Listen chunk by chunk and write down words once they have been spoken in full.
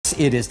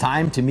It is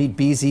time to meet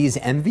BZ's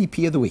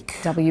MVP of the week.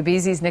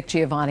 WBZ's Nick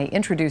Giovanni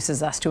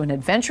introduces us to an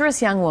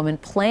adventurous young woman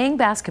playing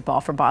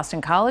basketball for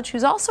Boston College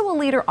who's also a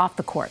leader off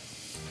the court.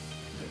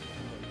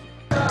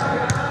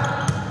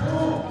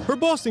 Her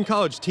Boston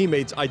College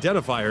teammates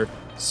identify her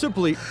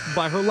simply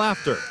by her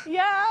laughter.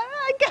 Yeah,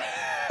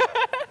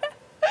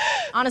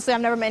 honestly,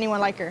 I've never met anyone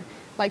like her.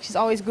 Like, she's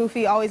always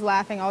goofy, always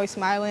laughing, always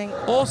smiling.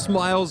 All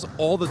smiles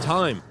all the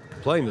time.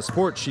 Playing the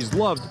sport she's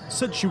loved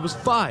since she was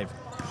 5,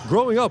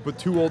 growing up with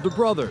 2 older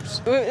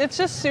brothers. It's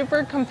just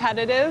super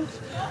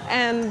competitive,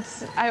 and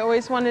I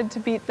always wanted to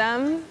beat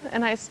them,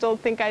 and I still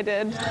think I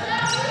did.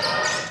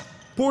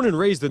 Born and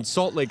raised in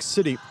Salt Lake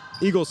City,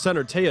 Eagles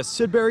center Taya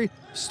Sidbury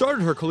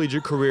started her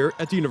collegiate career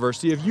at the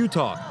University of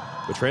Utah,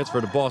 but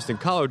transferred to Boston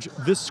College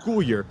this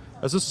school year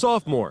as a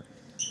sophomore,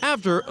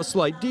 after a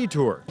slight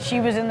detour. She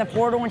was in the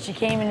portal when she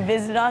came and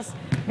visited us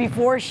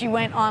before she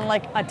went on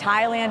like a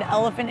Thailand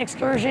elephant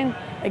excursion.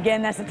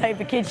 Again, that's the type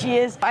of kid she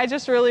is. I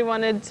just really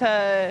wanted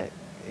to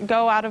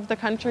go out of the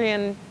country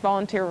and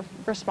volunteer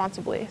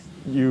responsibly.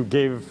 You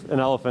gave an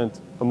elephant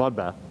a mud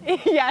bath.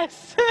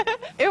 Yes.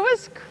 It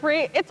was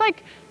great. It's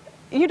like,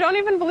 you don't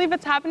even believe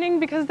it's happening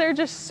because they're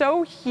just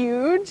so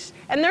huge,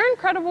 and they're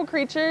incredible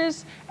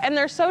creatures, and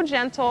they're so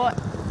gentle.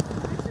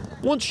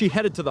 Once she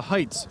headed to the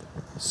heights,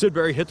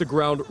 Sidbury hit the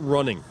ground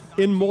running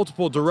in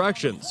multiple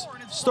directions,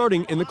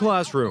 starting in the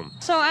classroom.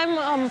 So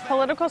I'm a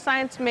political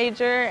science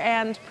major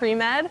and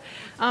pre-med,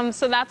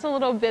 so that's a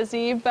little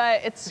busy,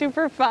 but it's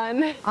super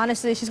fun.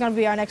 Honestly, she's going to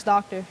be our next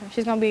doctor.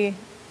 She's going to be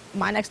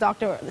my next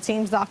doctor, or the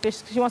team's doctor.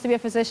 She wants to be a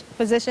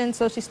physician,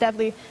 so she's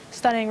definitely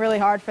studying really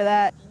hard for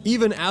that.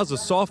 Even as a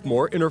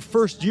sophomore in her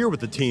first year with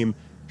the team,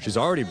 she's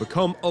already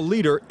become a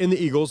leader in the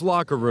Eagles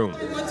locker room.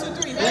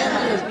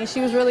 She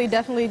was really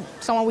definitely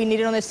someone we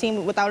needed on this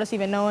team without us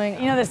even knowing.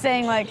 You know the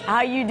saying, like,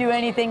 how you do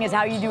anything is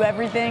how you do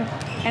everything,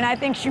 and I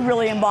think she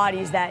really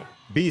embodies that.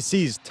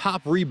 BC's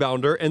top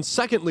rebounder and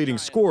second leading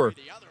scorer,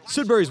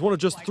 Sidbury is one of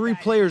just 3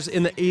 players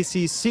in the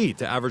ACC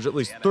to average at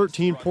least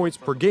 13 points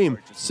per game,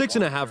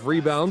 6.5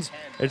 rebounds,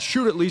 and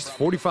shoot at least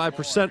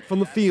 45% from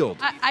the field.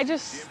 I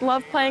just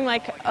love playing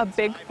like a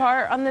big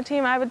part on the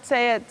team. I would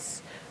say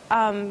it's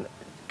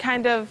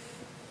kind of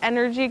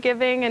energy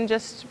giving and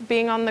just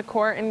being on the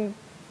court and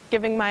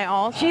giving my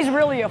all. She's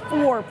really a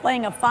 4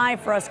 playing a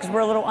 5 for us because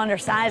we're a little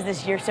undersized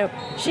this year, so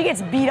she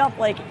gets beat up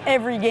like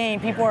every game.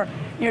 People are,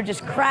 you know,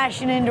 just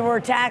crashing into her,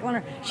 tackling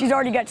her. She's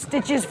already got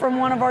stitches from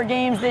one of our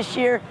games this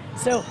year,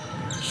 so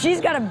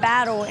she's got a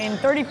battle, and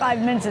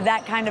 35 minutes of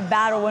that kind of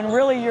battle when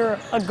really you're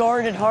a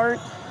guarded heart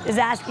is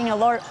asking a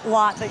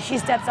lot, but she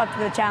steps up to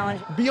the challenge.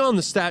 Beyond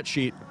the stat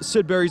sheet,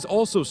 Sidbury's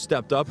also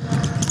stepped up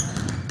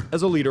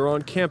as a leader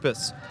on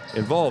campus,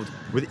 involved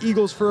with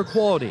Eagles for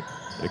Equality,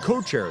 and a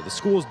co-chair of the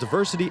school's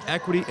Diversity,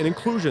 Equity, and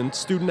Inclusion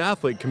Student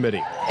Athlete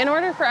Committee. In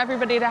order for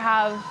everybody to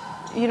have,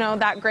 you know,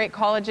 that great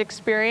college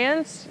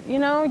experience, you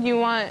know, you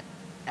want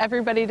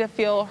everybody to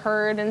feel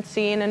heard and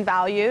seen and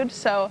valued.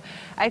 So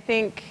I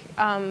think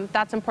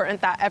that's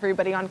important that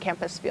everybody on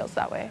campus feels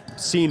that way.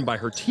 Seen by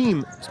her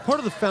team as part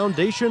of the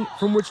foundation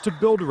from which to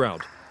build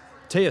around,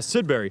 Taya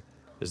Sidbury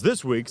is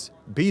this week's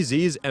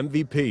BZ's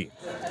MVP.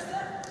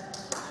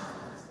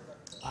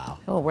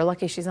 Oh, we're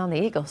lucky she's on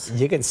the Eagles.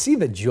 You can see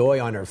the joy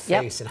on her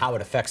face and how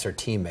it affects her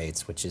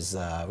teammates, which is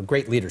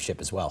great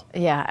leadership as well.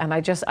 Yeah, and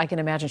I can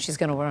imagine she's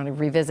going to want to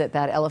revisit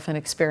that elephant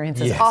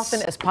experience as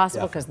often as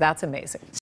possible because that's amazing.